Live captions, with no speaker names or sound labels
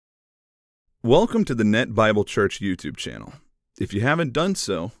Welcome to the Net Bible Church YouTube channel. If you haven't done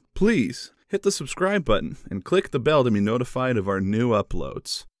so, please hit the subscribe button and click the bell to be notified of our new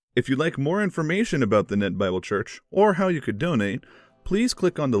uploads. If you'd like more information about the Net Bible Church or how you could donate, please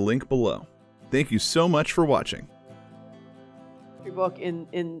click on the link below. Thank you so much for watching. History book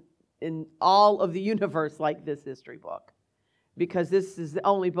in all of the universe like this history book, because this is the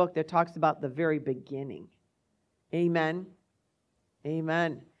only book that talks about the very beginning. Amen.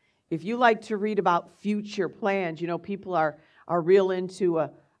 Amen. If you like to read about future plans, you know, people are real into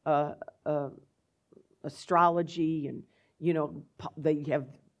astrology, and, you know, they have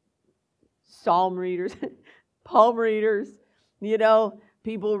psalm readers, palm readers, you know,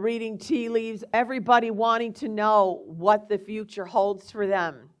 people reading tea leaves, everybody wanting to know what the future holds for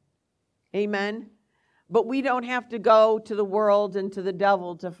them. Amen. But we don't have to go to the world and to the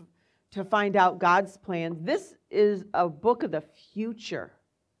devil to find out God's plan. This is a book of the future.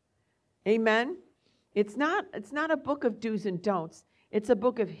 Amen. It's not a book of do's and don'ts. It's a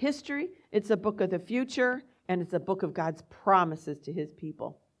book of history, it's a book of the future, and it's a book of God's promises to his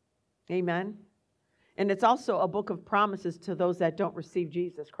people. Amen. And it's also a book of promises to those that don't receive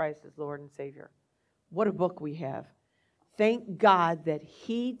Jesus Christ as Lord and Savior. What a book we have. Thank God that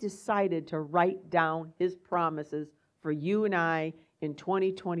he decided to write down his promises for you and I in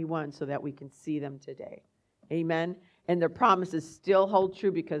 2021 so that we can see them today. Amen. And the promises still hold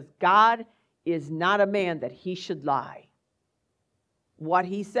true, because God is not a man that he should lie. What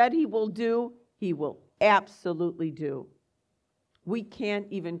he said he will do, he will absolutely do. We can't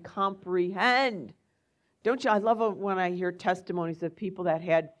even comprehend. Don't you? I love it when I hear testimonies of people that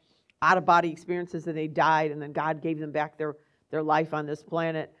had out-of-body experiences and they died, and then God gave them back their life on this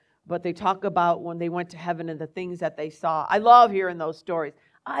planet. But they talk about when they went to heaven and the things that they saw. I love hearing those stories.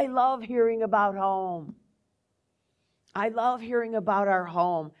 I love hearing about home. I love hearing about our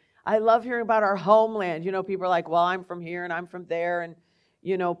home. I love hearing about our homeland. You know, people are like, well, I'm from here and I'm from there. And,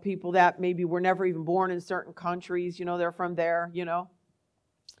 you know, people that maybe were never even born in certain countries, you know, they're from there, you know.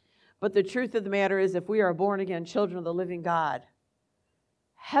 But the truth of the matter is, if we are born again children of the living God,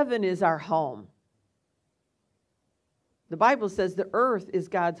 heaven is our home. The Bible says the earth is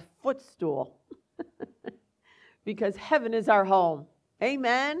God's footstool because heaven is our home.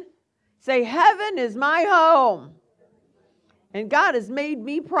 Amen. Say, heaven is my home. And God has made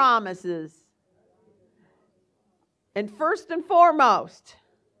me promises. And first and foremost,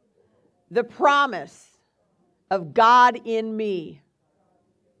 the promise of God in me,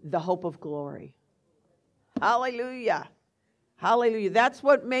 the hope of glory. Hallelujah. Hallelujah. That's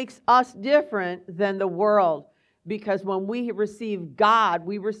what makes us different than the world. Because when we receive God,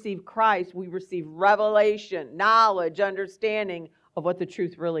 we receive Christ, we receive revelation, knowledge, understanding of what the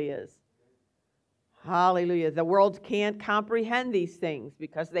truth really is. Hallelujah. The world can't comprehend these things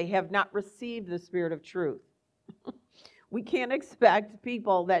because they have not received the Spirit of truth. We can't expect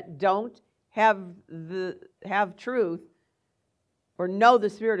people that don't have truth or know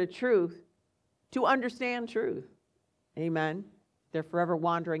the Spirit of truth to understand truth. Amen. They're forever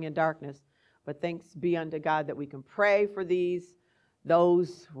wandering in darkness. But thanks be unto God that we can pray for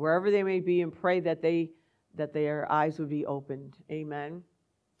those wherever they may be, and pray that their eyes would be opened. Amen.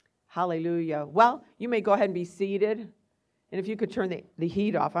 Hallelujah. Well, you may go ahead and be seated. And if you could turn the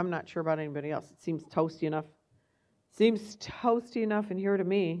heat off. I'm not sure about anybody else. It seems toasty enough. Seems toasty enough in here to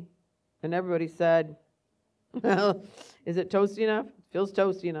me. And everybody said, well, is it toasty enough? It feels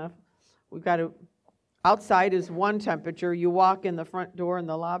toasty enough. We've got to, outside is one temperature. You walk in the front door and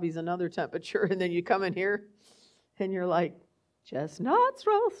the lobby's another temperature. And then you come in here and you're like, chestnuts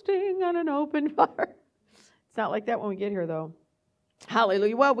roasting on an open fire. It's not like that when we get here, though.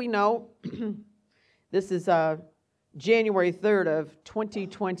 Hallelujah. Well, we know this is January 3rd of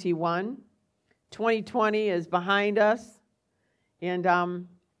 2021. 2020 is behind us. And,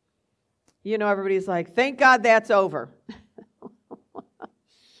 you know, everybody's like, thank God that's over.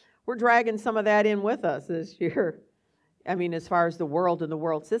 We're dragging some of that in with us this year. I mean, as far as the world and the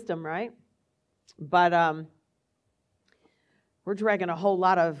world system, right? But we're dragging a whole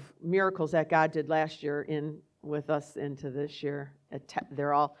lot of miracles that God did last year in with us into this year.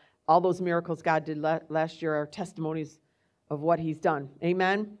 They're all those miracles God did last year are testimonies of what he's done.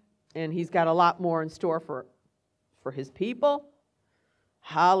 Amen. And he's got a lot more in store for his people.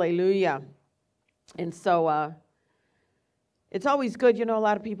 Hallelujah. And so it's always good, you know, a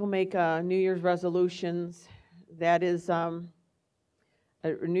lot of people make New Year's resolutions. That is a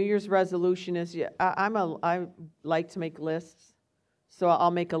New Year's resolution is I like to make lists. So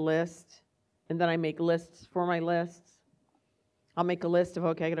I'll make a list. And then I make lists for my lists. I'll make a list of,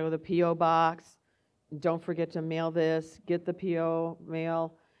 okay, I got to go to the P.O. box. Don't forget to mail this. Get the P.O.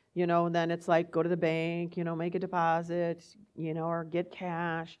 mail. And then it's like, go to the bank, make a deposit, or get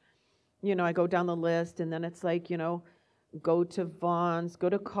cash. I go down the list, and then it's like, go to Vons, go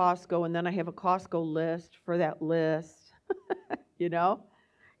to Costco, and then I have a Costco list for that list,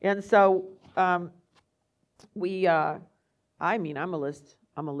 And so I'm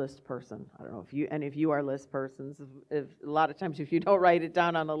a list person. I don't know if any of you are list persons. If a lot of times if you don't write it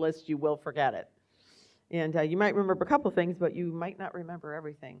down on a list, you will forget it. And you might remember a couple things, but you might not remember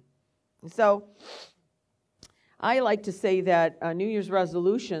everything. So I like to say that New Year's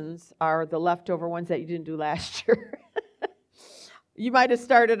resolutions are the leftover ones that you didn't do last year. You might have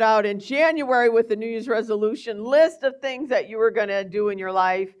started out in January with the New Year's resolution list of things that you were going to do in your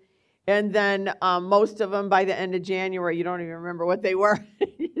life. And then most of them by the end of January, you don't even remember what they were.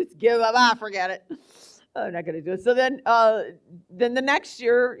 You just give up, forget it. I'm not going to do it. So then the next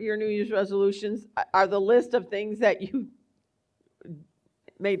year, your New Year's resolutions are the list of things that you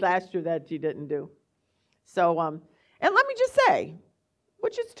made last year that you didn't do. So, and let me just say,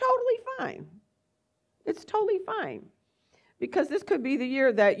 which is totally fine. It's totally fine. Because this could be the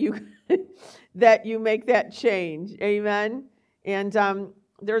year that you that you make that change. Amen? And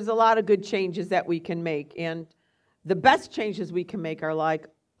there's a lot of good changes that we can make. And the best changes we can make are like,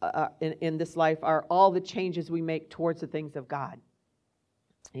 in this life are all the changes we make towards the things of God.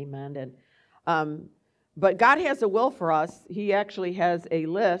 Amen. And but God has a will for us. He actually has a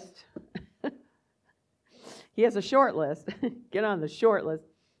list. He has a short list. Get on the short list.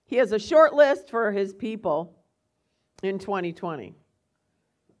 He has a short list for his people in 2020.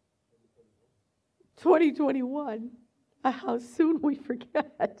 2021. How soon we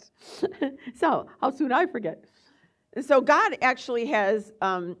forget. So, how soon I forget. So God actually has,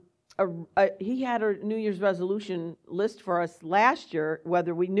 he had a New Year's resolution list for us last year,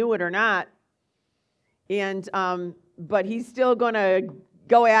 whether we knew it or not. And, but he's still going to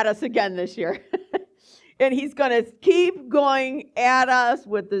go at us again this year. And he's going to keep going at us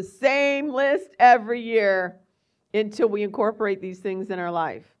with the same list every year until we incorporate these things in our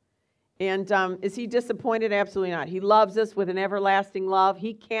life. And is he disappointed? Absolutely not. He loves us with an everlasting love.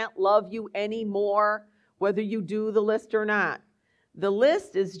 He can't love you anymore, whether you do the list or not. The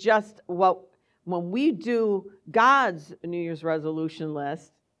list is just when we do God's New Year's resolution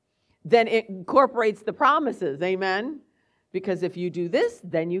list, then it incorporates the promises. Amen? Because if you do this,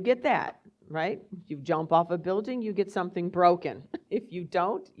 then you get that, right? If you jump off a building, you get something broken. If you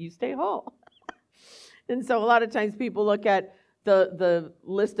don't, you stay whole. And so a lot of times people look at the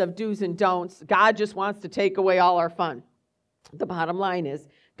list of do's and don'ts. God just wants to take away all our fun. The bottom line is,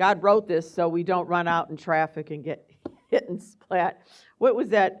 God wrote this so we don't run out in traffic and get hit and splat. What was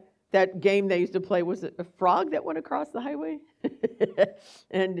that game they used to play? Was it a frog that went across the highway?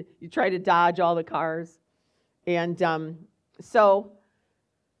 And you try to dodge all the cars. And so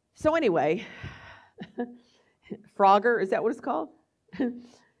anyway, Frogger, is that what it's called?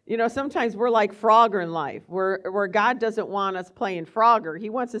 Sometimes we're like Frogger in life, where God doesn't want us playing Frogger. He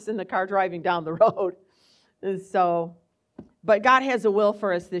wants us in the car driving down the road. And so, but God has a will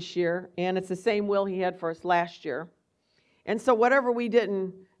for us this year, and it's the same will he had for us last year. And so whatever we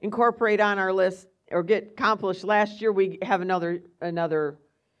didn't incorporate on our list or get accomplished last year, we have another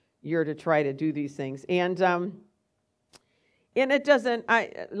year to try to do these things. And it doesn't,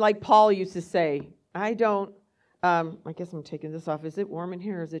 like Paul used to say, I guess I'm taking this off. Is it warm in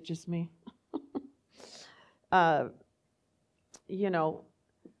here or is it just me?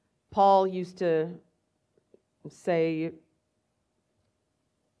 Paul used to say,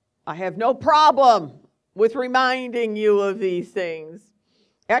 I have no problem with reminding you of these things.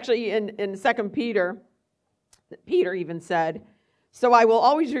 Actually, in 2 Peter, Peter even said, so I will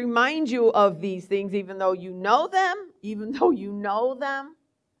always remind you of these things, even though you know them, even though you know them.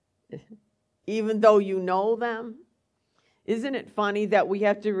 Even though you know them. Isn't it funny that we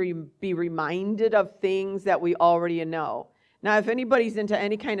have to be reminded of things that we already know? Now, if anybody's into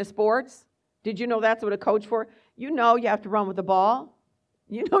any kind of sports, did you know that's what a coach for? You know you have to run with the ball.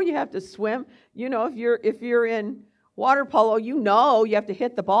 You know you have to swim. You know if you're in water polo, you know you have to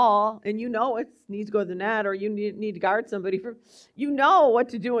hit the ball, and you know it needs to go to the net, or you need to guard somebody. You know what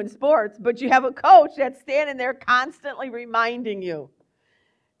to do in sports, but you have a coach that's standing there constantly reminding you.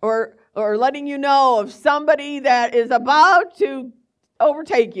 Or letting you know of somebody that is about to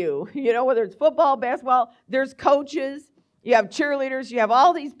overtake you. Whether it's football, basketball, there's coaches, you have cheerleaders, you have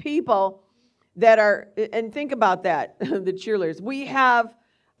all these people that are, and think about that, the cheerleaders. We have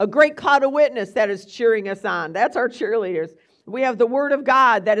a great cloud of witness that is cheering us on. That's our cheerleaders. We have the Word of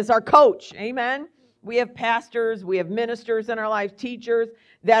God that is our coach. Amen? We have pastors, we have ministers in our life, teachers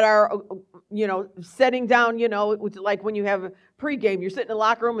that are, setting down, like when you have pregame. You're sitting in the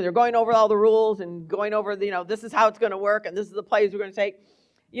locker room and they're going over all the rules and going over, this is how it's going to work and this is the plays we're going to take.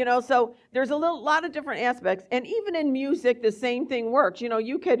 So there's a lot of different aspects. And even in music, the same thing works.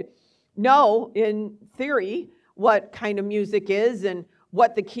 You could know in theory what kind of music is and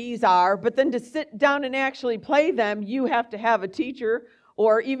what the keys are, but then to sit down and actually play them, you have to have a teacher,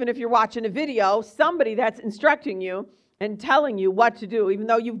 or even if you're watching a video, somebody that's instructing you and telling you what to do, even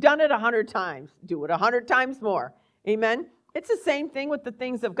though you've done it 100 times. Do it 100 times more. Amen? It's the same thing with the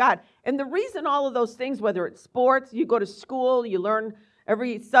things of God. And the reason all of those things, whether it's sports, you go to school, you learn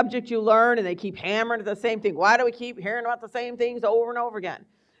every subject you learn, and they keep hammering the same thing. Why do we keep hearing about the same things over and over again?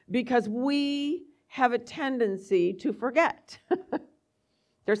 Because we have a tendency to forget.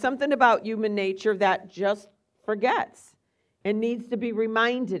 There's something about human nature that just forgets and needs to be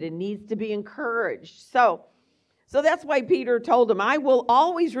reminded and needs to be encouraged. So that's why Peter told him, I will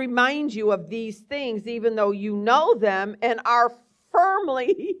always remind you of these things, even though you know them and are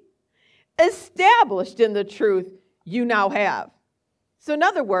firmly established in the truth you now have. So in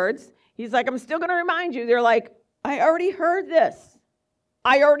other words, he's like, I'm still going to remind you. They're like, I already heard this.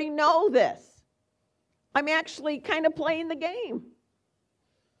 I already know this. I'm actually kind of playing the game.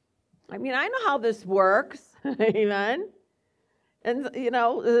 I mean, I know how this works. Amen. And,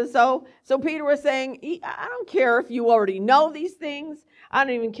 so Peter was saying, I don't care if you already know these things. I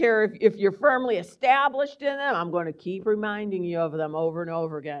don't even care if you're firmly established in them. I'm going to keep reminding you of them over and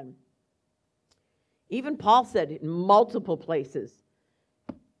over again. Even Paul said in multiple places.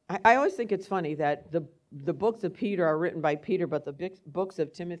 I always think it's funny that the books of Peter are written by Peter, but the books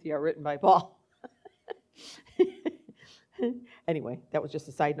of Timothy are written by Paul. Anyway, that was just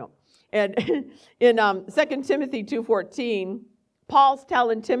a side note. And in 2 Timothy 2:14, Paul's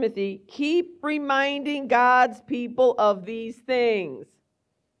telling Timothy, keep reminding God's people of these things.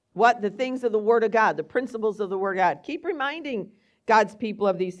 What? The things of the Word of God, the principles of the Word of God. Keep reminding God's people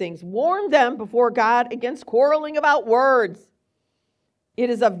of these things. Warn them before God against quarreling about words. It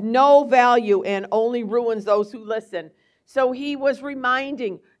is of no value and only ruins those who listen. So he was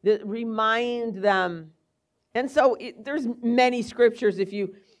remind them. And so there's many scriptures, if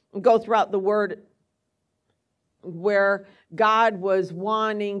you go throughout the Word, where God was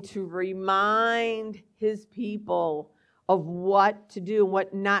wanting to remind his people of what to do and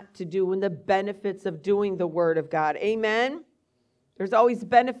what not to do and the benefits of doing the Word of God. Amen? There's always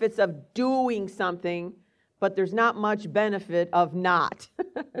benefits of doing something, but there's not much benefit of not.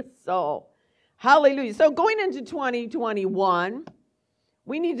 So, hallelujah. So going into 2021,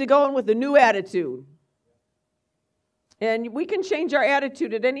 we need to go in with a new attitude. And we can change our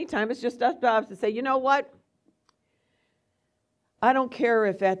attitude at any time. It's just us to say, you know what? I don't care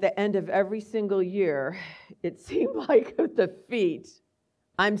if at the end of every single year it seemed like a defeat.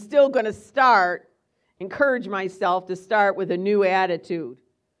 I'm still going to encourage myself to start with a new attitude.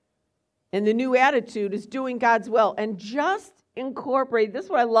 And the new attitude is doing God's will. And just incorporate, this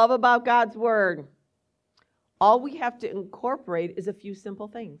is what I love about God's Word. All we have to incorporate is a few simple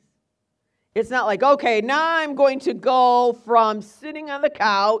things. It's not like, okay, now I'm going to go from sitting on the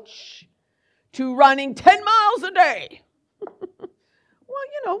couch to running 10 miles a day.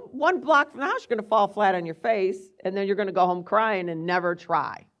 Well, 1 block from the house, you're going to fall flat on your face, and then you're going to go home crying and never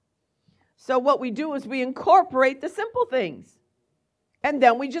try. So what we do is we incorporate the simple things. And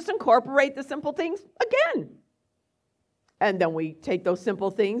then we just incorporate the simple things again. And then we take those simple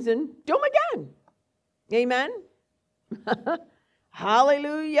things and do them again. Amen?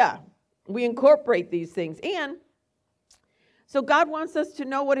 Hallelujah. We incorporate these things. And so God wants us to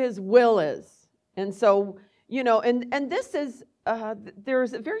know what his will is. And so, and this is,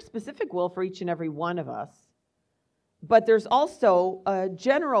 there's a very specific will for each and every one of us. But there's also a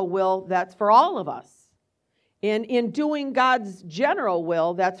general will that's for all of us. And in doing God's general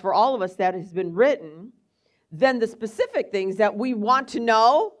will, that's for all of us, that has been written, then the specific things that we want to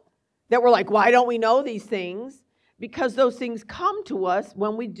know, that we're like, why don't we know these things? Because those things come to us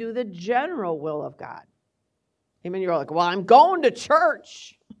when we do the general will of God. Amen. You're like, well, I'm going to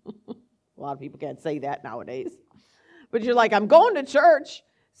church. A lot of people can't say that nowadays. But you're like, I'm going to church.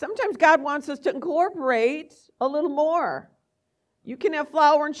 Sometimes God wants us to incorporate a little more. You can have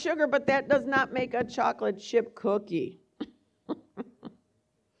flour and sugar, but that does not make a chocolate chip cookie.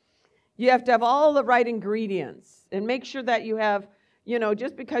 You have to have all the right ingredients and make sure that you have,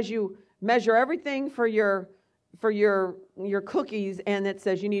 just because you measure everything for your cookies and it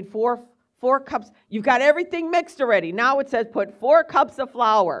says you need four cups, you've got everything mixed already. Now it says put 4 cups of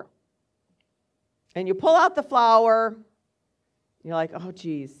flour. And you pull out the flour, you're like, oh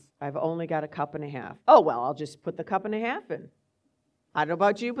geez, I've only got 1.5 cups. Oh well, I'll just put the 1.5 cups in. I don't know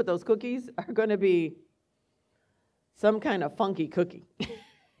about you, but those cookies are going to be some kind of funky cookie.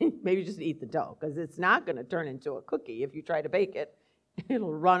 Maybe just eat the dough, because it's not going to turn into a cookie if you try to bake it.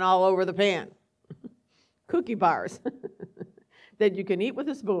 It'll run all over the pan. Cookie bars that you can eat with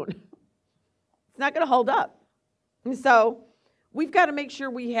a spoon. It's not going to hold up. And so we've got to make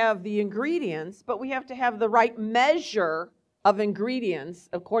sure we have the ingredients, but we have to have the right measure of ingredients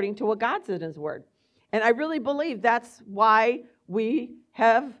according to what God said in His Word. And I really believe that's why we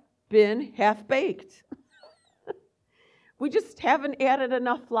have been half-baked. We just haven't added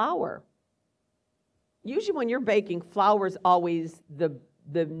enough flour. Usually when you're baking, flour is always the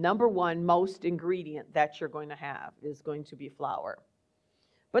number one most ingredient that you're going to have is going to be flour.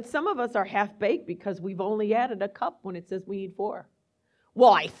 But some of us are half-baked because we've only added a cup when it says we need 4.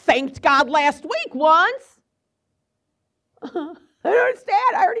 Well, I thanked God last week once. I don't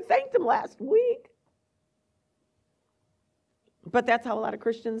understand. I already thanked Him last week. But that's how a lot of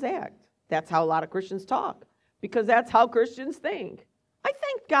Christians act. That's how a lot of Christians talk. Because that's how Christians think. I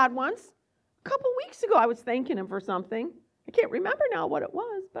thanked God once. A couple weeks ago, I was thanking Him for something. I can't remember now what it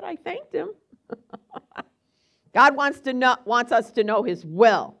was, but I thanked Him. God wants us to know His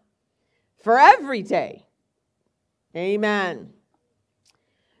will for every day. Amen.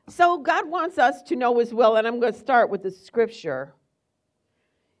 So God wants us to know His will, and I'm going to start with the scripture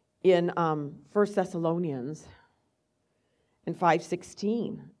in 1 Thessalonians in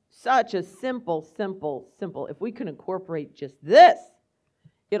 5:16. Such a simple. If we can incorporate just this,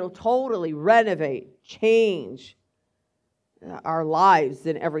 it'll totally renovate, change our lives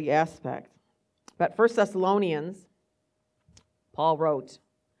in every aspect. But 1 Thessalonians, Paul wrote,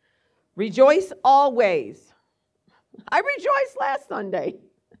 "Rejoice always." I rejoiced last Sunday.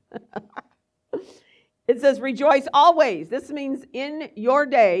 It says, rejoice always. This means in your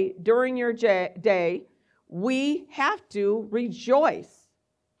day, during your day, we have to rejoice.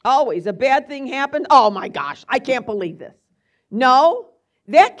 Always. A bad thing happened. Oh my gosh, I can't believe this. No,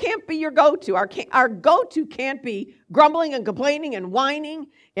 that can't be your go-to. Our go-to can't be grumbling and complaining and whining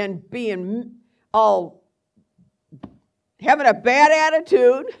and being all having a bad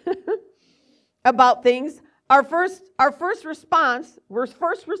attitude about things. Our first response, we're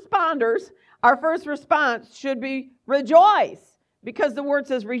first responders, our first response should be rejoice. Because the word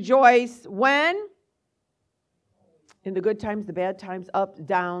says rejoice when? In the good times, the bad times, ups,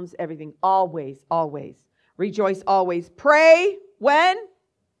 downs, everything. Always, always. Rejoice always. Pray when?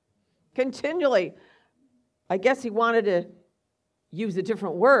 Continually. I guess he wanted to use a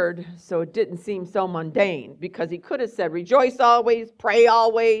different word so it didn't seem so mundane, because he could have said rejoice always, pray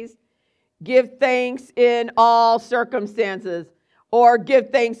always, give thanks in all circumstances, or give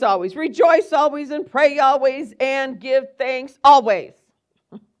thanks always. Rejoice always and pray always and give thanks always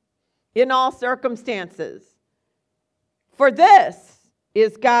in all circumstances. For this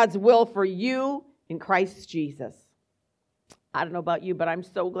is God's will for you in Christ Jesus. I don't know about you, but I'm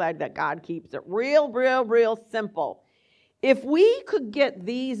so glad that God keeps it real simple. If we could get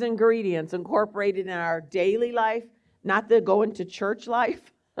these ingredients incorporated in our daily life, not the going to church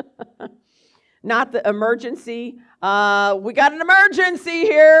life, not the emergency. We got an emergency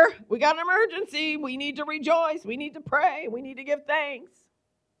here. We got an emergency. We need to rejoice. We need to pray. We need to give thanks.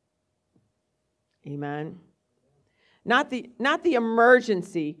 Amen. Not the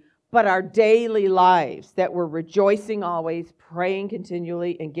emergency, but our daily lives, that we're rejoicing always, praying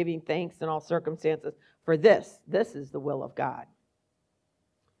continually, and giving thanks in all circumstances. For this is the will of God.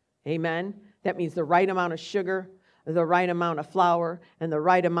 Amen. That means the right amount of sugar, the right amount of flour, and the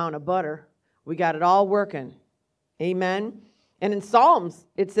right amount of butter. We got it all working. Amen. And in Psalms,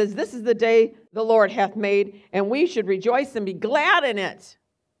 it says, this is the day the Lord hath made, and we should rejoice and be glad in it.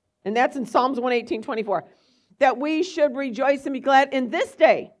 And that's in Psalms 118:24. That we should rejoice and be glad in this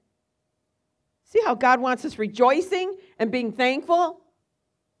day. See how God wants us rejoicing and being thankful?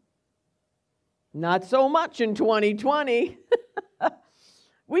 Not so much in 2020.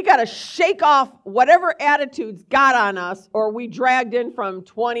 We got to shake off whatever attitudes got on us or we dragged in from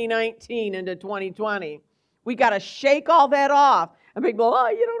 2019 into 2020. We got to shake all that off and be, well, oh,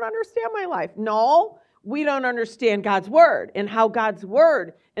 you don't understand my life. No, we don't understand God's word and how God's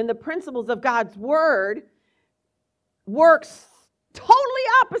word and the principles of God's word works totally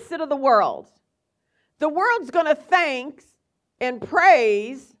opposite of the world. The world's going to thank and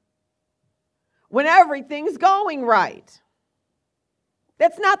praise when everything's going right.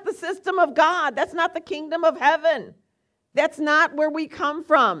 That's not the system of God. That's not the kingdom of heaven. That's not where we come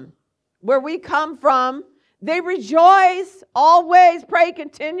from. Where we come from, they rejoice always, pray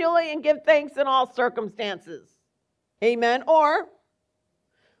continually, and give thanks in all circumstances. Amen. Or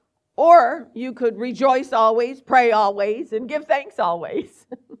you could rejoice always, pray always, and give thanks always.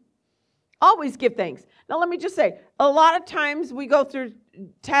 Always give thanks. Now, let me just say, a lot of times we go through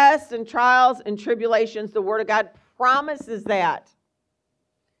tests and trials and tribulations. The Word of God promises that.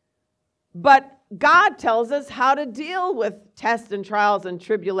 But God tells us how to deal with tests and trials and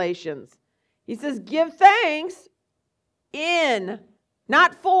tribulations. He says, give thanks in,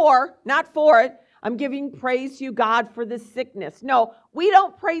 not for it. I'm giving praise to you, God, for this sickness. No, we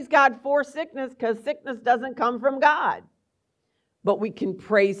don't praise God for sickness because sickness doesn't come from God. But we can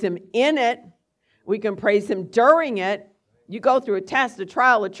praise Him in it. We can praise Him during it. You go through a test, a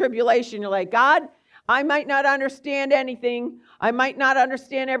trial, a tribulation. You're like, God, I might not understand anything. I might not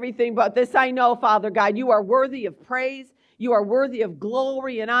understand everything, but this I know, Father God, you are worthy of praise. You are worthy of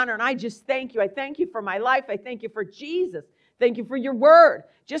glory and honor. And I just thank you. I thank you for my life. I thank you for Jesus. Thank you for your word.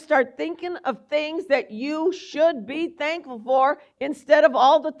 Just start thinking of things that you should be thankful for instead of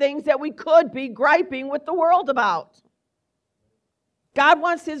all the things that we could be griping with the world about. God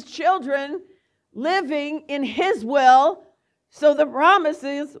wants His children living in His will so the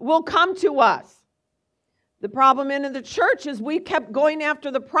promises will come to us. The problem in the church is we kept going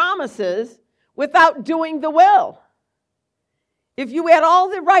after the promises without doing the will. If you add all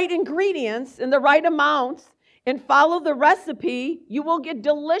the right ingredients in the right amounts and follow the recipe, you will get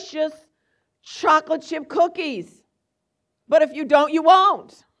delicious chocolate chip cookies. But if you don't, you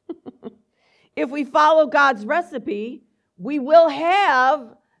won't. If we follow God's recipe, we will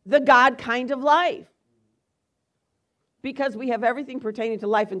have the God kind of life. Because we have everything pertaining to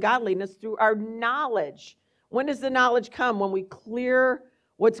life and godliness through our knowledge. When does the knowledge come? When we clear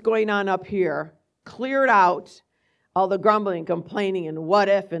what's going on up here, clear it out, all the grumbling, complaining, and what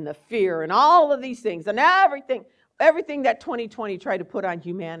if, and the fear, and all of these things, and everything that 2020 tried to put on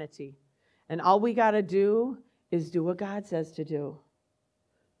humanity. And all we got to do is do what God says to do.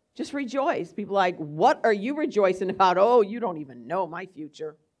 Just rejoice. People are like, what are you rejoicing about? Oh, you don't even know my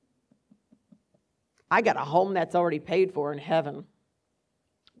future. I got a home that's already paid for in heaven,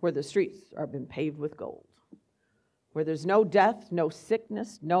 where the streets have been paved with gold, where there's no death, no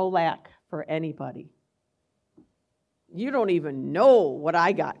sickness, no lack for anybody. You don't even know what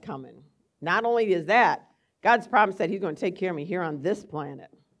I got coming. Not only is that, God's promised that He's going to take care of me here on this planet.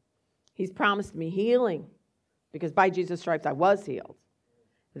 He's promised me healing, because by Jesus' stripes I was healed.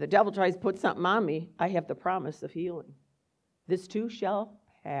 If the devil tries to put something on me, I have the promise of healing. This too shall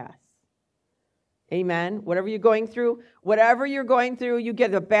pass. Amen. Whatever you're going through, you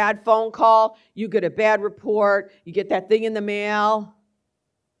get a bad phone call, you get a bad report, you get that thing in the mail.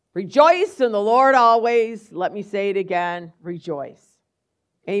 Rejoice in the Lord always. Let me say it again. Rejoice.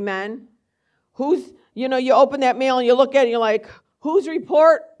 Amen. You open that mail and you look at it and you're like, whose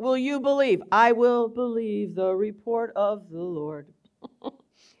report will you believe? I will believe the report of the Lord.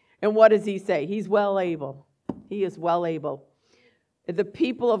 And what does He say? He's well able. He is well able. The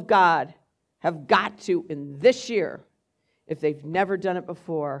people of God have got to, in this year, if they've never done it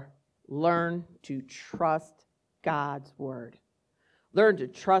before, learn to trust God's word. Learn to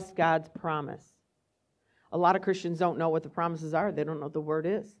trust God's promise. A lot of Christians don't know what the promises are. They don't know what the word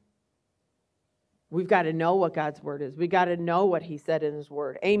is. We've got to know what God's word is. We've got to know what He said in His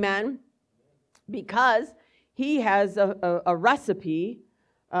word. Amen? Because He has a recipe,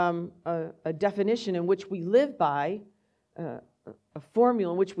 a definition in which we live by, a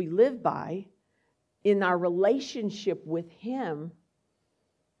formula in which we live by in our relationship with Him.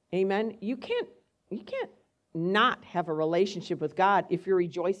 Amen? You can't not have a relationship with God if you're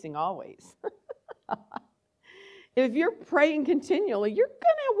rejoicing always. If you're praying continually, you're going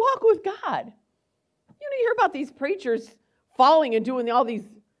to walk with God. You hear about these preachers falling and doing all these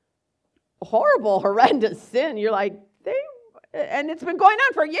horrible, horrendous sin. You're like, and it's been going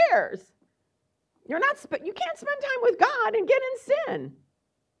on for years. You can't spend time with God and get in sin.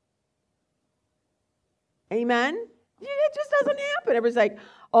 Amen? It just doesn't happen. Everybody's like,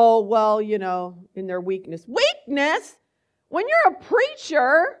 oh, well, in their weakness. Weakness? When you're a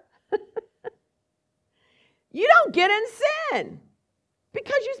preacher, you don't get in sin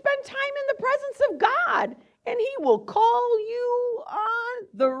because you spend time in the presence of God, and He will call you on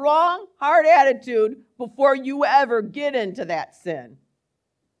the wrong heart attitude before you ever get into that sin.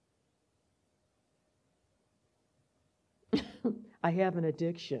 I have an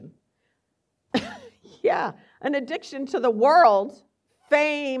addiction. Yeah, an addiction to the world,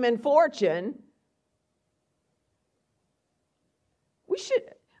 fame and fortune.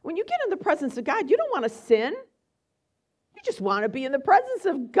 When you get in the presence of God, you don't want to sin. You just want to be in the presence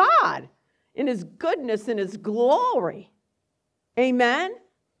of God, in His goodness and His glory. Amen?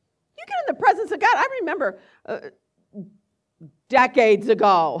 You get in the presence of God. I remember decades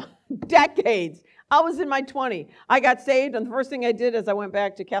ago, I was in my 20s. I got saved, and the first thing I did is I went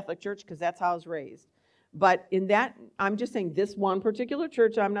back to Catholic church because that's how I was raised. But in that, I'm just saying this one particular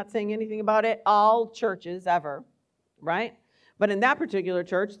church, I'm not saying anything about it, all churches ever, right? But in that particular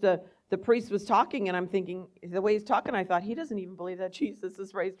church, the priest was talking, and I'm thinking, the way he's talking, I thought, he doesn't even believe that Jesus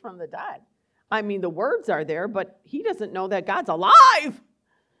is raised from the dead. I mean, the words are there, but he doesn't know that God's alive.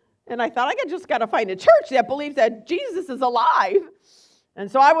 And I thought, I just got to find a church that believes that Jesus is alive. And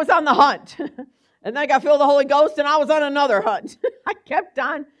so I was on the hunt. And then I got filled with the Holy Ghost, and I was on another hunt. I kept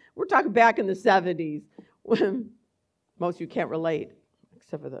on. We're talking back in the 70s, when most of you can't relate,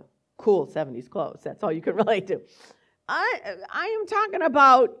 except for the cool 70s clothes. That's all you can relate to. I am talking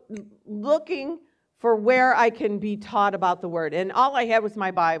about looking for where I can be taught about the Word. And all I had was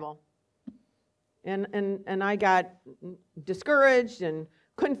my Bible. And I got discouraged and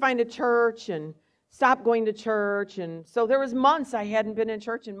couldn't find a church and stopped going to church. And so there was months I hadn't been in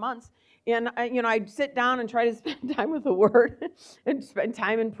church in months. And I'd sit down and try to spend time with the Word and spend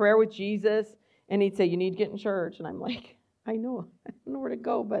time in prayer with Jesus. And he'd say, you need to get in church. And I'm like, I know. I don't know where to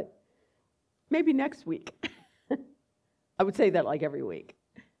go, but maybe next week. I would say that like every week.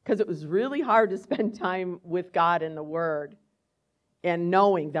 Because it was really hard to spend time with God in the Word and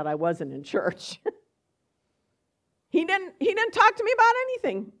knowing that I wasn't in church. He didn't talk to me about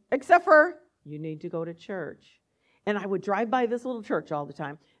anything except for, you need to go to church. And I would drive by this little church all the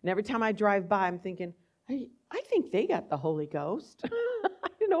time. And every time I drive by, I'm thinking, I think they got the Holy Ghost. I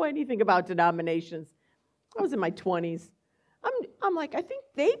didn't know anything about denominations. I was in my 20s. I'm like, I think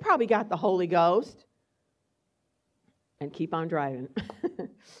they probably got the Holy Ghost. And keep on driving.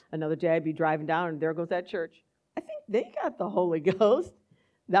 Another day I'd be driving down, and there goes that church. I think they got the Holy Ghost.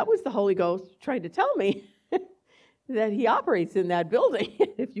 That was the Holy Ghost trying to tell me that he operates in that building.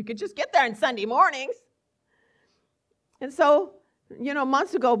 If you could just get there on Sunday mornings. And so,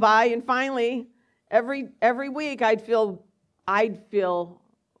 months would go by, and finally, every week I'd feel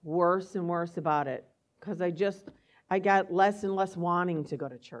worse and worse about it, because I got less and less wanting to go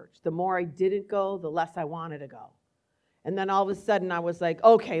to church. The more I didn't go, the less I wanted to go. And then all of a sudden I was like,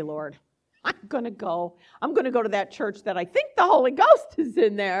 okay, Lord, I'm going to go. I'm going to go to that church that I think the Holy Ghost is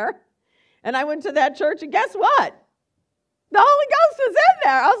in there. And I went to that church, and guess what? The Holy Ghost was in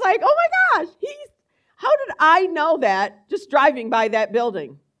there. I was like, oh my gosh, how did I know that just driving by that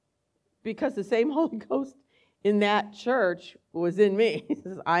building? Because the same Holy Ghost in that church was in me. He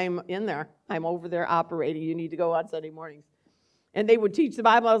says, I'm in there. I'm over there operating. You need to go on Sunday mornings. And they would teach the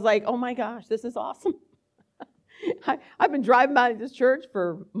Bible. I was like, oh my gosh, this is awesome. I've been driving by this church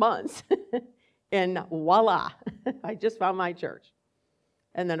for months. And voila, I just found my church.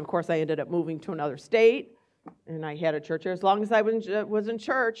 And then, of course, I ended up moving to another state. And I had a church there. As long as I was in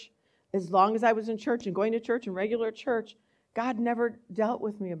church, and going to church and regular church, God never dealt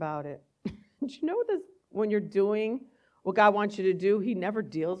with me about it. Did you know this? When you're doing what God wants you to do, he never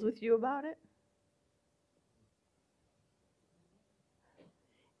deals with you about it.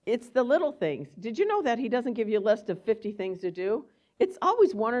 It's the little things. Did you know that he doesn't give you a list of 50 things to do? It's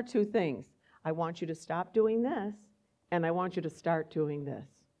always one or two things. I want you to stop doing this, and I want you to start doing this.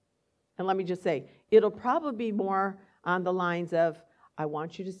 And let me just say, it'll probably be more on the lines of, I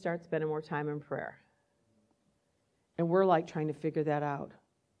want you to start spending more time in prayer. And we're like trying to figure that out.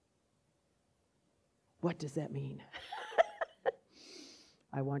 What does that mean?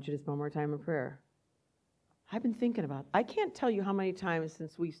 I want you to spend more time in prayer. I've been thinking about it. I can't tell you how many times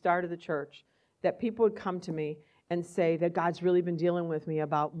since we started the church that people would come to me and say that God's really been dealing with me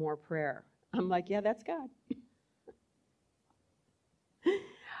about more prayer. I'm like, yeah, that's God.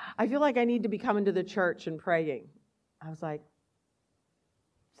 I feel like I need to be coming to the church and praying. I was like,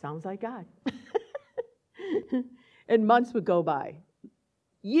 sounds like God. And months would go by.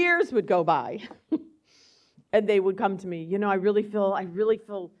 Years would go by. And they would come to me, I really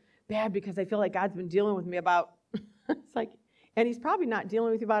feel bad because I feel like God's been dealing with me about, it's like, and he's probably not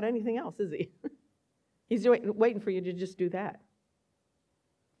dealing with you about anything else, is he? He's waiting for you to just do that.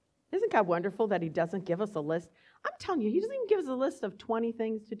 Isn't God wonderful that he doesn't give us a list? I'm telling you, he doesn't even give us a list of 20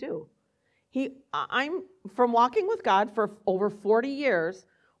 things to do. I'm from walking with God for over 40 years.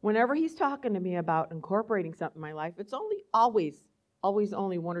 Whenever he's talking to me about incorporating something in my life, it's always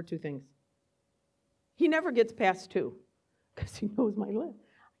only one or two things. He never gets past two because he knows my list.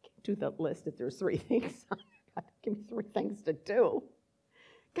 I can't do the list if there's 3 things. God, give me 3 things to do.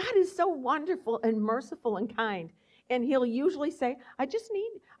 God is so wonderful and merciful and kind. And he'll usually say, I just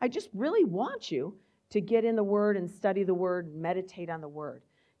really want you to get in the Word and study the Word, meditate on the Word.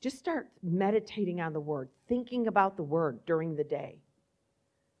 Just start meditating on the Word, thinking about the Word during the day.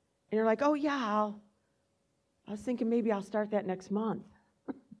 And you're like, oh yeah, I was thinking maybe I'll start that next month.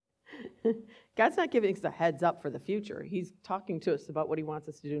 God's not giving us a heads up for the future. He's talking to us about what he wants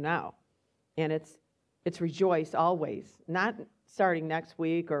us to do now. And it's rejoice always, not starting next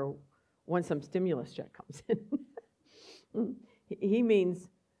week or when some stimulus check comes in. He means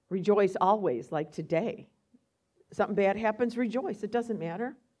rejoice always, like today. Something bad happens, rejoice. It doesn't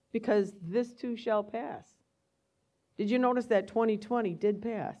matter, because this too shall pass. Did you notice that 2020 did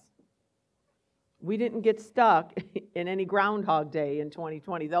pass? We didn't get stuck in any Groundhog Day in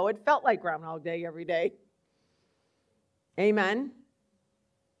 2020, though it felt like Groundhog Day every day. Amen?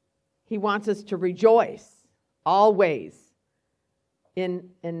 He wants us to rejoice always. And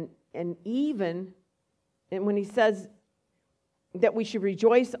even when he says that we should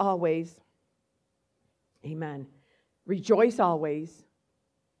rejoice always, amen. Rejoice always.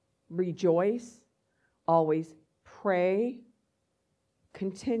 Rejoice always. Pray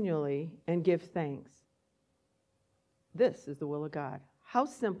continually and give thanks. This is the will of God. How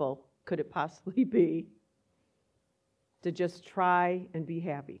simple could it possibly be to just try and be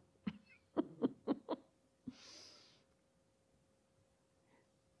happy?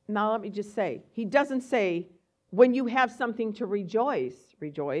 Now let me just say, he doesn't say, when you have something to rejoice,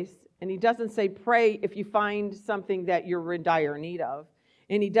 rejoice. And he doesn't say, pray if you find something that you're in dire need of.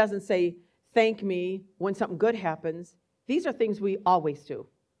 And he doesn't say, thank me when something good happens. These are things we always do.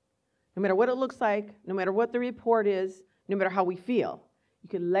 No matter what it looks like, no matter what the report is, no matter how we feel. You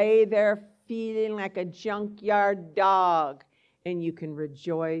can lay there feeling like a junkyard dog, and you can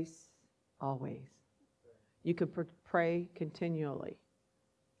rejoice always. You can pray continually,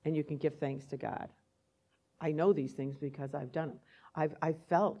 and you can give thanks to God. I know these things because I've done them. I've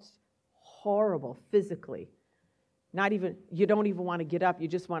felt horrible physically. You don't even want to get up. You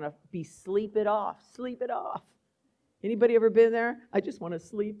just want to sleep it off. Sleep it off. Anybody ever been there? I just want to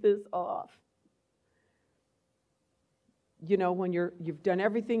sleep this off. You know, when you've done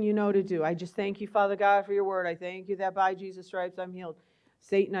everything you know to do. I just thank you, Father God, for your word. I thank you that by Jesus' stripes I'm healed.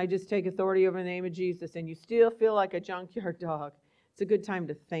 Satan, I just take authority over the name of Jesus. And you still feel like a junkyard dog. It's a good time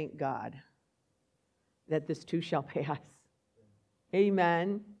to thank God that this too shall pass.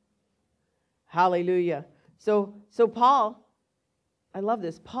 Amen. Hallelujah. So Paul, I love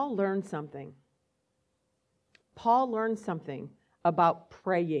this. Paul learned something. Paul learned something about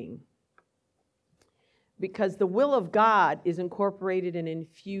praying, because the will of God is incorporated and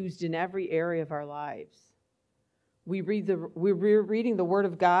infused in every area of our lives. We're reading the Word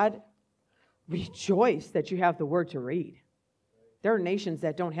of God. Rejoice that you have the Word to read. There are nations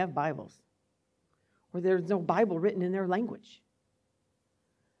that don't have Bibles, or there's no Bible written in their language.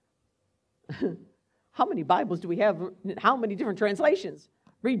 How many Bibles do we have? How many different translations?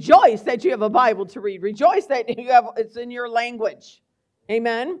 Rejoice that you have a Bible to read. Rejoice that it's in your language.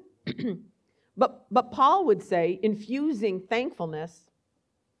 Amen? But Paul would say, infusing thankfulness,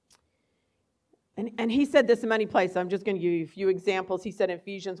 and he said this in many places. I'm just going to give you a few examples. He said in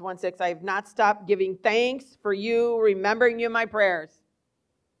Ephesians 1:6, I have not stopped giving thanks for you, remembering you in my prayers.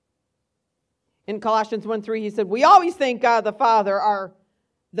 In Colossians 1:3, he said, we always thank God the Father,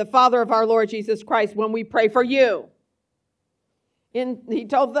 the Father of our Lord Jesus Christ, when we pray for you. He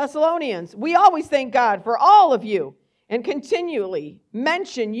told the Thessalonians, we always thank God for all of you and continually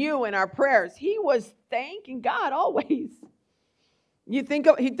mention you in our prayers. He was thanking God always. He'd think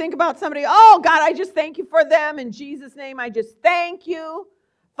about somebody, oh God, I just thank you for them. In Jesus' name, I just thank you,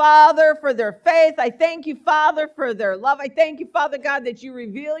 Father, for their faith. I thank you, Father, for their love. I thank you, Father God, that you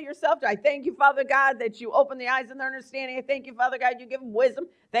reveal yourself. I thank you, Father God, that you open the eyes of their understanding. I thank you, Father God, you give them wisdom.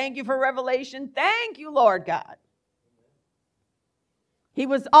 Thank you for revelation. Thank you, Lord God. He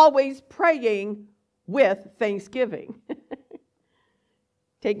was always praying with thanksgiving.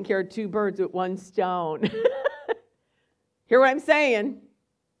 Taking care of two birds with one stone. Hear what I'm saying?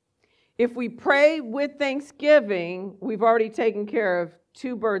 If we pray with thanksgiving, we've already taken care of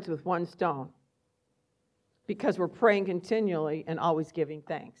two birds with one stone. Because we're praying continually and always giving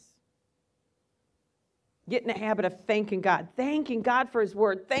thanks. Get in the habit of thanking God for His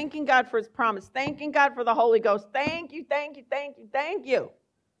word, thanking God for His promise, thanking God for the Holy Ghost. Thank you, thank you, thank you, thank you.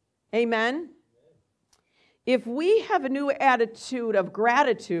 Amen? If we have a new attitude of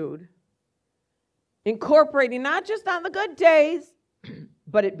gratitude, incorporating not just on the good days,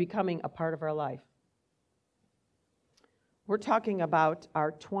 but it becoming a part of our life. We're talking about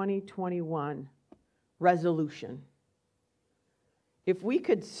our 2021 resolution. If we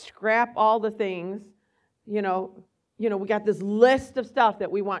could scrap all the things, we got this list of stuff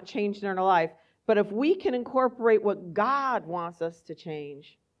that we want changed in our life, but if we can incorporate what God wants us to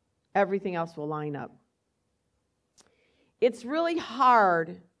change, everything else will line up. It's really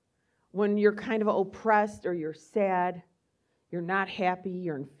hard when you're kind of oppressed or you're sad. you're not happy,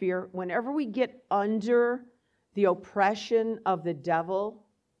 you're in fear. Whenever we get under the oppression of the devil,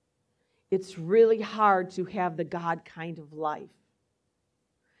 it's really hard to have the God kind of life.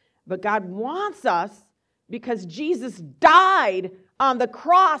 But God wants us, because Jesus died on the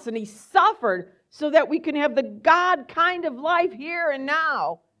cross and he suffered so that we can have the God kind of life here and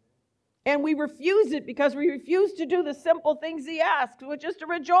now. And we refuse it because we refuse to do the simple things he asks, which is to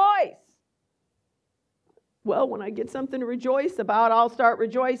rejoice. Well, when I get something to rejoice about, I'll start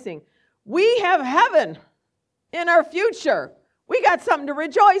rejoicing. We have heaven in our future. We got something to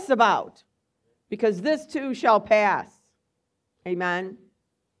rejoice about, because this too shall pass. Amen.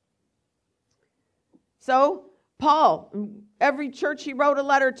 So, Paul, every church he wrote a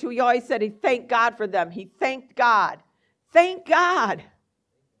letter to, he always said he thanked God for them. He thanked God. Thank God.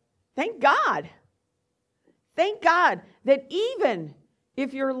 Thank God. Thank God that even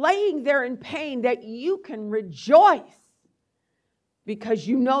if you're laying there in pain, that you can rejoice, because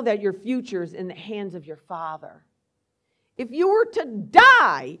you know that your future is in the hands of your Father. If you were to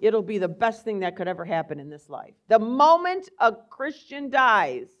die, it'll be the best thing that could ever happen in this life. The moment a Christian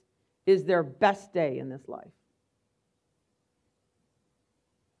dies is their best day in this life.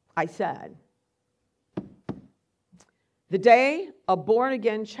 I said, the day a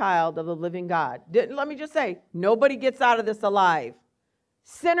born-again child of the living God. Let me just say, nobody gets out of this alive.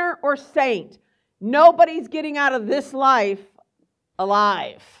 Sinner or saint, nobody's getting out of this life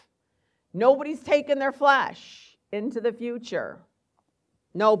alive. Nobody's taking their flesh into the future.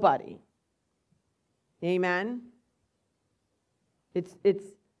 Nobody. Amen? It's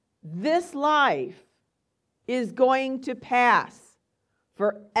this life is going to pass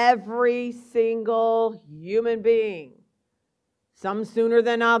for every single human being. Some sooner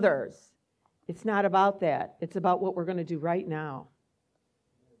than others. It's not about that. It's about what we're going to do right now.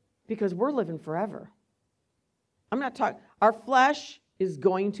 Because we're living forever. I'm not talking, our flesh is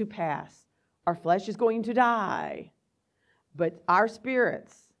going to pass. Our flesh is going to die. But our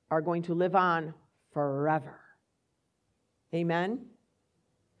spirits are going to live on forever. Amen?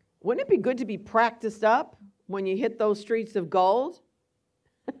 Wouldn't it be good to be practiced up when you hit those streets of gold?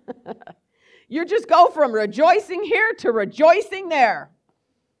 You just go from rejoicing here to rejoicing there.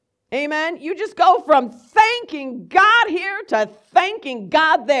 Amen? You just go from thanking God here to thanking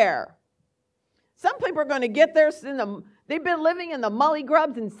God there. Some people are going to get there, they've been living in the mully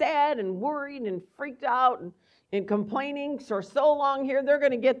grubs and sad and worried and freaked out and complaining for so long here. They're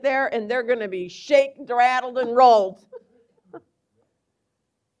going to get there and they're going to be shaken, rattled, and rolled.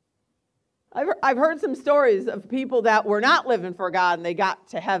 I've heard some stories of people that were not living for God and they got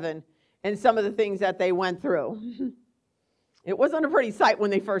to heaven, and some of the things that they went through. It wasn't a pretty sight when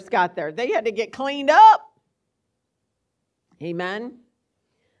they first got there. They had to get cleaned up. Amen.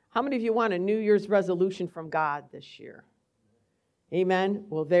 How many of you want a New Year's resolution from God this year? Amen.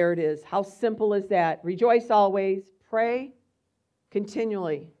 Well, there it is. How simple is that? Rejoice always. Pray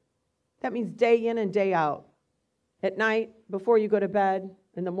continually. That means day in and day out. At night, before you go to bed,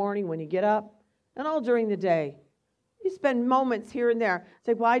 in the morning when you get up, and all during the day. You spend moments here and there. It's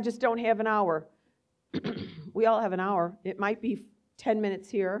like, well, I just don't have an hour. We all have an hour. It might be 10 minutes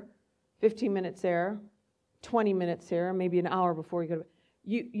here, 15 minutes there, 20 minutes here, maybe an hour before you go to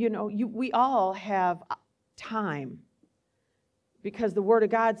bed. We all have time, because the Word of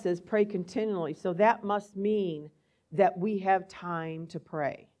God says pray continually. So that must mean that we have time to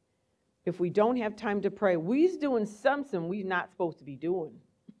pray. If we don't have time to pray, we's doing something we're not supposed to be doing.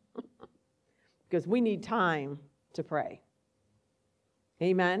 Because we need time to pray.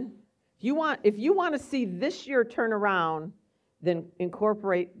 Amen? If you want to see this year turn around, then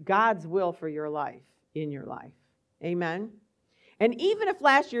incorporate God's will for your life in your life. Amen? And even if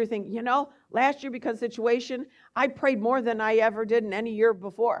last year you think, last year because of the situation, I prayed more than I ever did in any year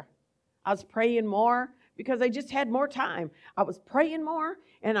before. I was praying more because I just had more time. I was praying more,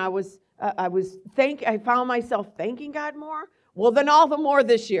 and I found myself thanking God more. Well, then all the more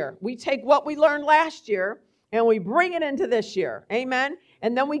this year. We take what we learned last year and we bring it into this year. Amen?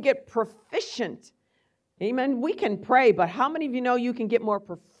 And then we get proficient. Amen? We can pray, but how many of you know you can get more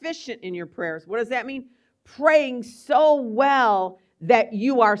proficient in your prayers? What does that mean? Praying so well that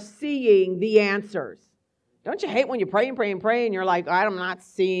you are seeing the answers. Don't you hate when you pray and you're like, I'm not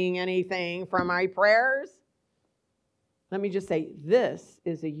seeing anything from my prayers? Let me just say, this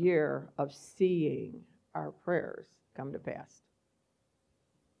is a year of seeing our prayers come to pass.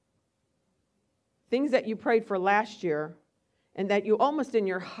 Things that you prayed for last year and that you almost in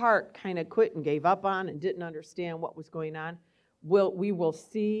your heart kind of quit and gave up on and didn't understand what was going on, we will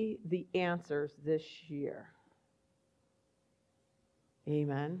see the answers this year.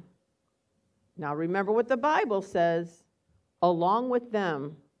 Amen. Now remember what the Bible says. along with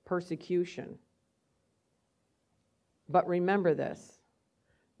them persecution. But remember this,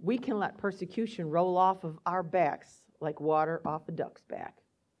 we can let persecution roll off of our backs like water off a duck's back.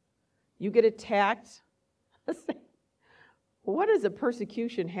 You get attacked, what does a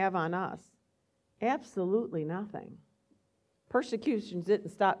persecution have on us? Absolutely nothing. Persecution didn't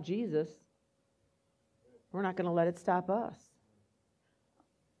stop Jesus. We're not going to let it stop us.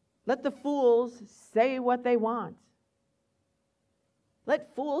 Let the fools say what they want.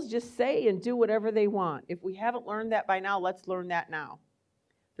 Let fools just say and do whatever they want. If we haven't learned that by now, let's learn that now.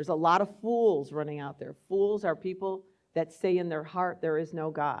 There's a lot of fools running out there. Fools are people that say in their heart there is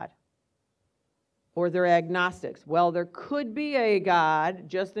no God. Or they're agnostics. Well, there could be a God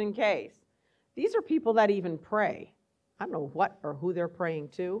just in case. These are people that even pray. I don't know what or who they're praying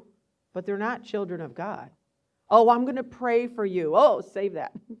to, but they're not children of God. Oh, I'm going to pray for you. Oh, save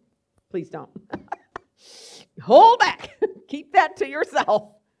that. Please don't. Hold back. Keep that to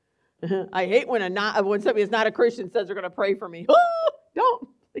yourself. I hate when somebody is not a Christian says they're going to pray for me. Oh, don't,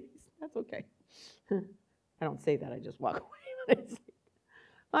 please. That's okay. I don't say that. I just walk away.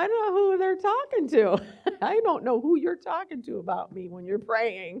 I don't know who they're talking to. I don't know who you're talking to about me when you're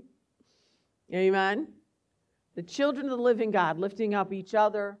praying. Amen. The children of the living God lifting up each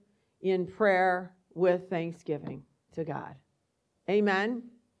other in prayer with thanksgiving to God. Amen.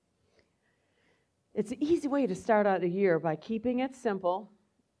 It's an easy way to start out a year by keeping it simple.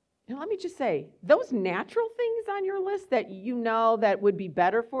 And let me just say, those natural things on your list that you know that would be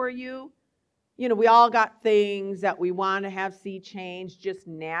better for you, you know, we all got things that we want to see change, just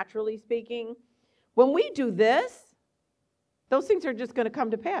naturally speaking. When we do this, those things are just going to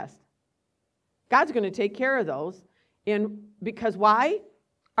come to pass. God's going to take care of those. And because why?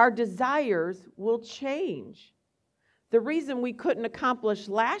 Our desires will change. The reason we couldn't accomplish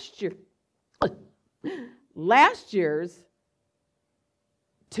last year's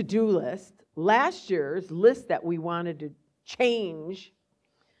to-do list, last year's list that we wanted to change,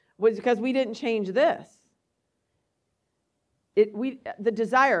 was because we didn't change this. The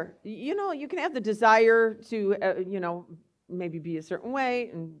desire, you can have the desire to, maybe be a certain way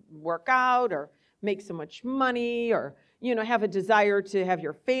and work out or make so much money or, have a desire to have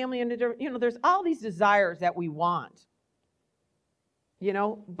your family. And, there's all these desires that we want,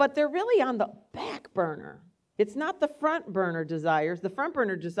 but they're really on the back burner. It's not the front burner desires. The front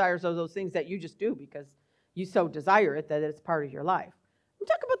burner desires are those things that you just do because you so desire it that it's part of your life. I'm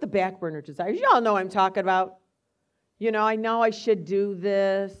talking about the back burner desires. You all know what I'm talking about. I know I should do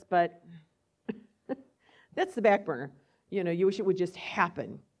this, but that's the back burner. You wish it would just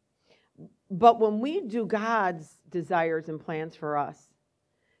happen. But when we do God's desires and plans for us,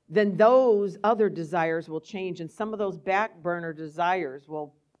 then those other desires will change, and some of those back burner desires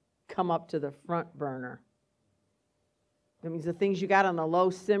will come up to the front burner. That means the things you got on the low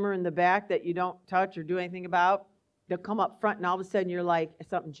simmer in the back that you don't touch or do anything about, they'll come up front, and all of a sudden you're like,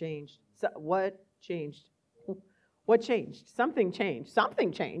 something changed. What changed? What changed? Something changed.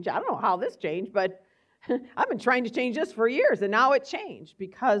 Something changed. I don't know how this changed, but I've been trying to change this for years, and now it changed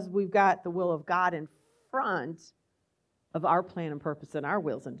because we've got the will of God in front of our plan and purpose and our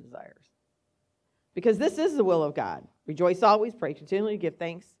wills and desires. Because this is the will of God. Rejoice always, pray continually, give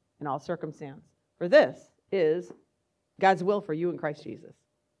thanks in all circumstance. For this is God's will for you in Christ Jesus.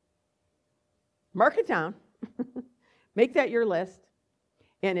 Mark it down. Make that your list.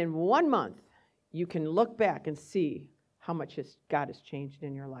 And in 1 month, you can look back and see how much God has changed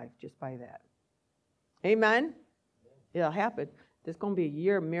in your life just by that. Amen? It'll happen. There's going to be a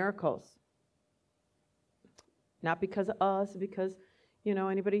year of miracles. Not because of us, because,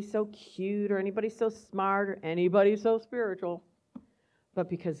 anybody's so cute or anybody's so smart or anybody's so spiritual, but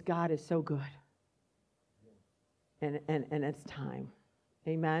because God is so good. And it's time.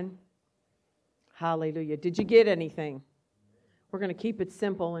 Amen? Hallelujah. Did you get anything? We're going to keep it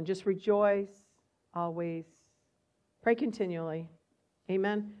simple and just rejoice always. Pray continually.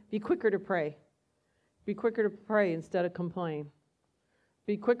 Amen? Be quicker to pray. Be quicker to pray instead of complain.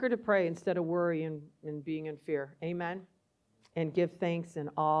 Be quicker to pray instead of worry and being in fear. Amen? And give thanks in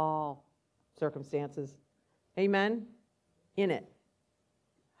all circumstances. Amen? In it.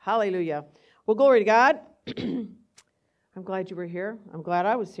 Hallelujah. Well, glory to God. I'm glad you were here. I'm glad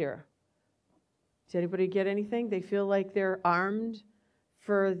I was here. Did anybody get anything? They feel like they're armed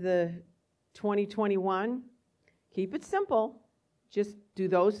for the 2021. Keep it simple. Just do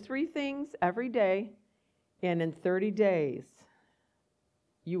those 3 things every day. And in 30 days,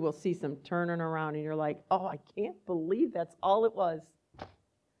 you will see some turning around. And you're like, oh, I can't believe that's all it was.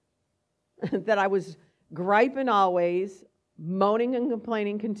 That I was griping always, moaning and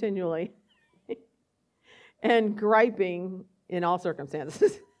complaining continually. And griping in all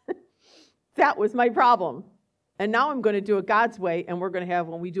circumstances. That was my problem. And now I'm going to do it God's way, and we're going to have,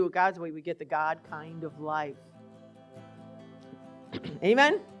 when we do it God's way, we get the God kind of life.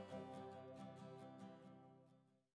 Amen?